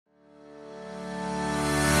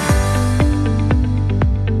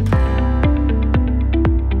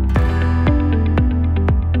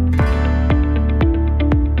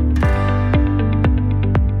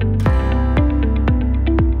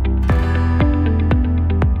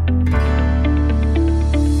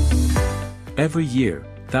Every year,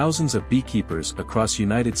 thousands of beekeepers across the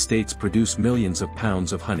United States produce millions of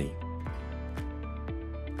pounds of honey.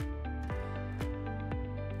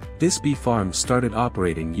 This bee farm started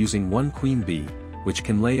operating using one queen bee, which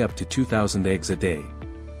can lay up to 2,000 eggs a day.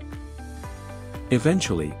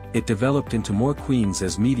 Eventually, it developed into more queens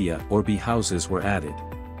as media or bee houses were added.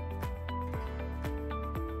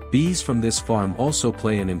 Bees from this farm also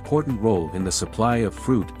play an important role in the supply of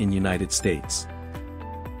fruit in the United States.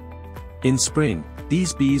 In spring,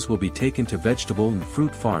 these bees will be taken to vegetable and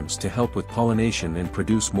fruit farms to help with pollination and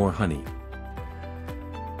produce more honey.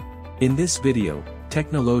 In this video,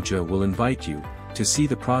 Technologia will invite you to see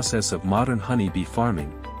the process of modern honey bee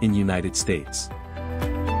farming in the United States.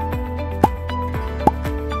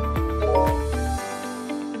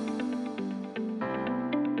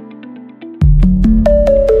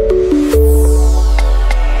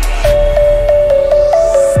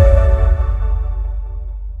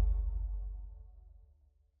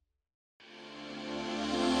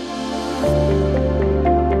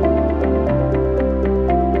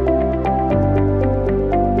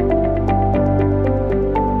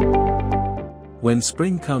 When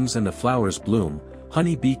spring comes and the flowers bloom,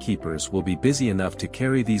 honey beekeepers will be busy enough to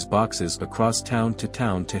carry these boxes across town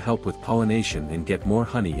to help with pollination and get more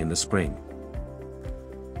honey in the spring.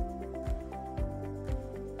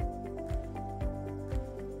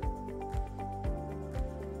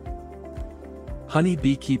 Honey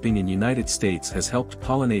beekeeping in the United States has helped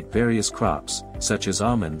pollinate various crops, such as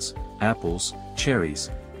almonds, apples,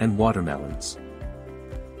 cherries, and watermelons.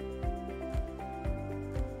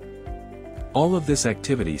 All of this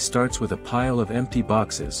activity starts with a pile of empty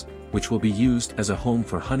boxes, which will be used as a home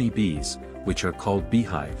for honey bees, which are called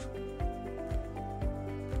beehive.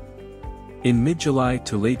 In mid-July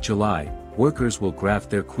to late July, workers will graft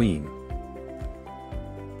their queen.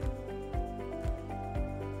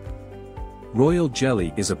 Royal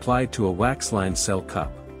jelly is applied to a wax-lined cell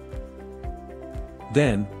cup.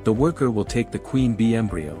 Then, the worker will take the queen bee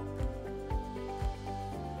embryo.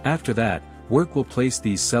 After that, work will place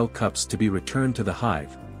these cell cups to be returned to the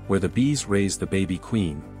hive, where the bees raise the baby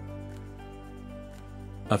queen.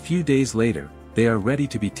 A few days later, they are ready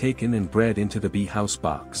to be taken and bred into the bee house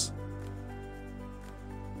box.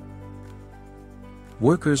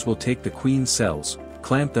 Workers will take the queen cells,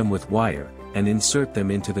 clamp them with wire, and insert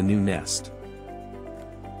them into the new nest.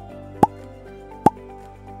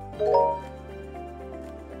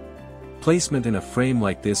 Placement in a frame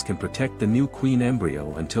like this can protect the new queen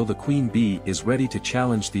embryo until the queen bee is ready to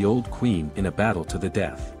challenge the old queen in a battle to the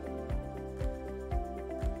death.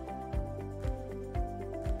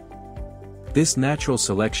 This natural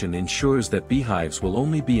selection ensures that beehives will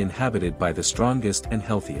only be inhabited by the strongest and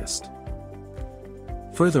healthiest.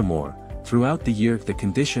 Furthermore, throughout the year the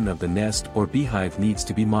condition of the nest or beehive needs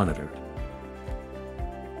to be monitored.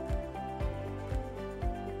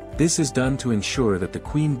 This is done to ensure that the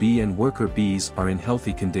queen bee and worker bees are in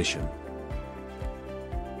healthy condition.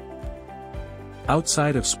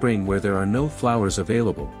 Outside of spring where there are no flowers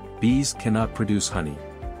available, bees cannot produce honey.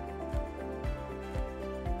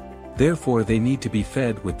 Therefore they need to be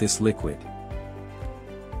fed with this liquid.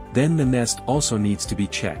 Then the nest also needs to be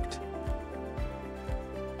checked.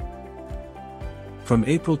 From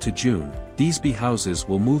April to June, these bee houses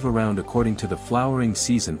will move around according to the flowering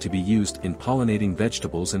season to be used in pollinating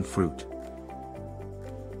vegetables and fruit.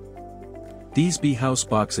 These bee house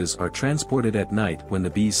boxes are transported at night when the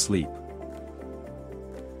bees sleep.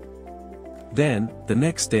 Then, the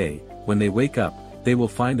next day, when they wake up, they will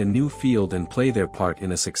find a new field and play their part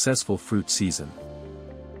in a successful fruit season.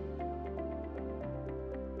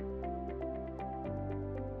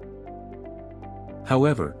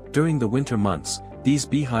 However, during the winter months, these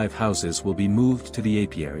beehive houses will be moved to the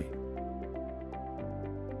apiary.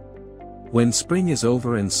 When spring is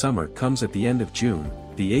over and summer comes at the end of June,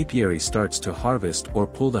 the apiary starts to harvest or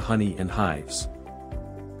pull the honey and hives.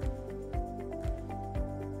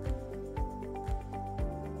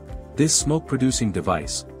 This smoke-producing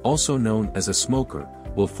device, also known as a smoker,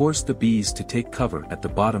 will force the bees to take cover at the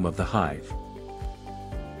bottom of the hive.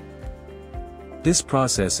 This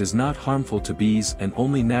process is not harmful to bees and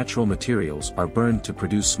only natural materials are burned to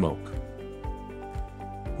produce smoke.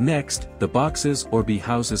 Next, the boxes or bee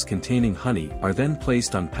houses containing honey are then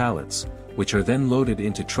placed on pallets, which are then loaded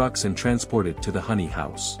into trucks and transported to the honey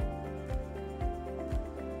house.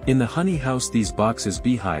 In the honey house these boxes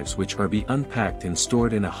beehives which are be unpacked and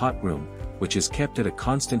stored in a hot room, which is kept at a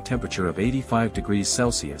constant temperature of 85 degrees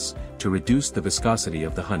Celsius, to reduce the viscosity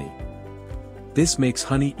of the honey. This makes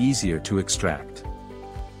honey easier to extract.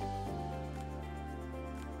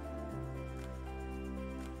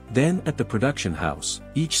 Then at the production house,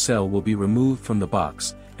 each cell will be removed from the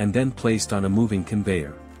box, and then placed on a moving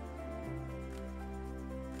conveyor.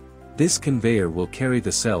 This conveyor will carry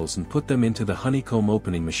the cells and put them into the honeycomb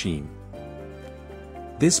opening machine.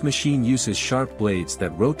 This machine uses sharp blades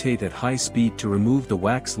that rotate at high speed to remove the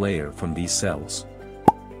wax layer from these cells.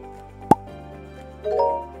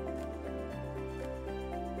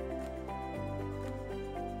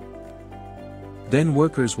 Then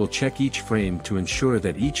workers will check each frame to ensure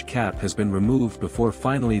that each cap has been removed before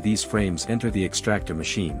finally these frames enter the extractor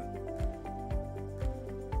machine.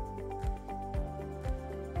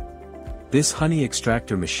 This honey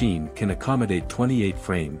extractor machine can accommodate 28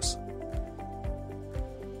 frames.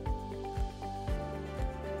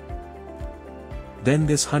 Then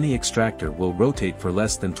this honey extractor will rotate for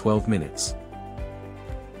less than 12 minutes.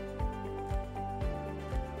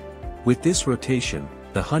 With this rotation,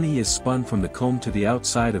 the honey is spun from the comb to the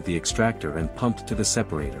outside of the extractor and pumped to the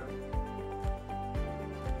separator.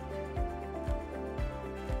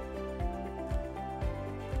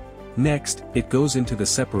 Next, it goes into the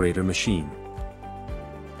separator machine.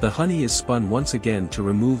 The honey is spun once again to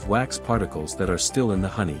remove wax particles that are still in the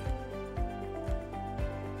honey.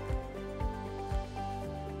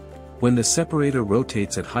 When the separator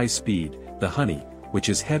rotates at high speed, the honey, which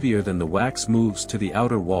is heavier than the wax, moves to the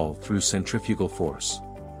outer wall through centrifugal force.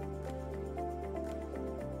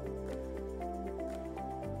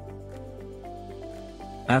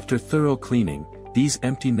 After thorough cleaning, these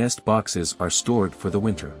empty nest boxes are stored for the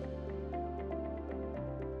winter.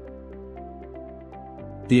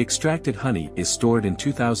 The extracted honey is stored in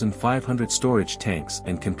 2,500 storage tanks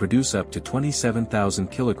and can produce up to 27,000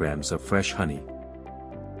 kilograms of fresh honey.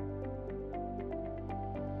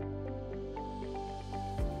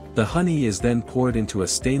 The honey is then poured into a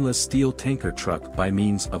stainless steel tanker truck by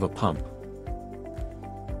means of a pump.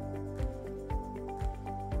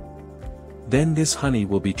 Then this honey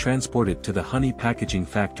will be transported to the honey packaging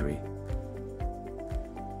factory.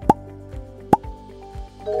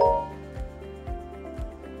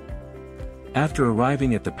 After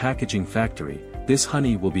arriving at the packaging factory, this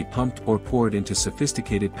honey will be pumped or poured into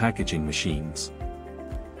sophisticated packaging machines.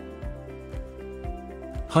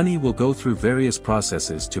 Honey will go through various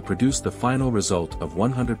processes to produce the final result of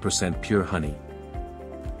 100% pure honey.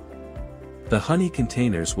 The honey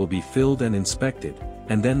containers will be filled and inspected,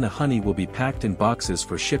 and then the honey will be packed in boxes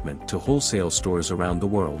for shipment to wholesale stores around the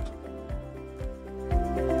world.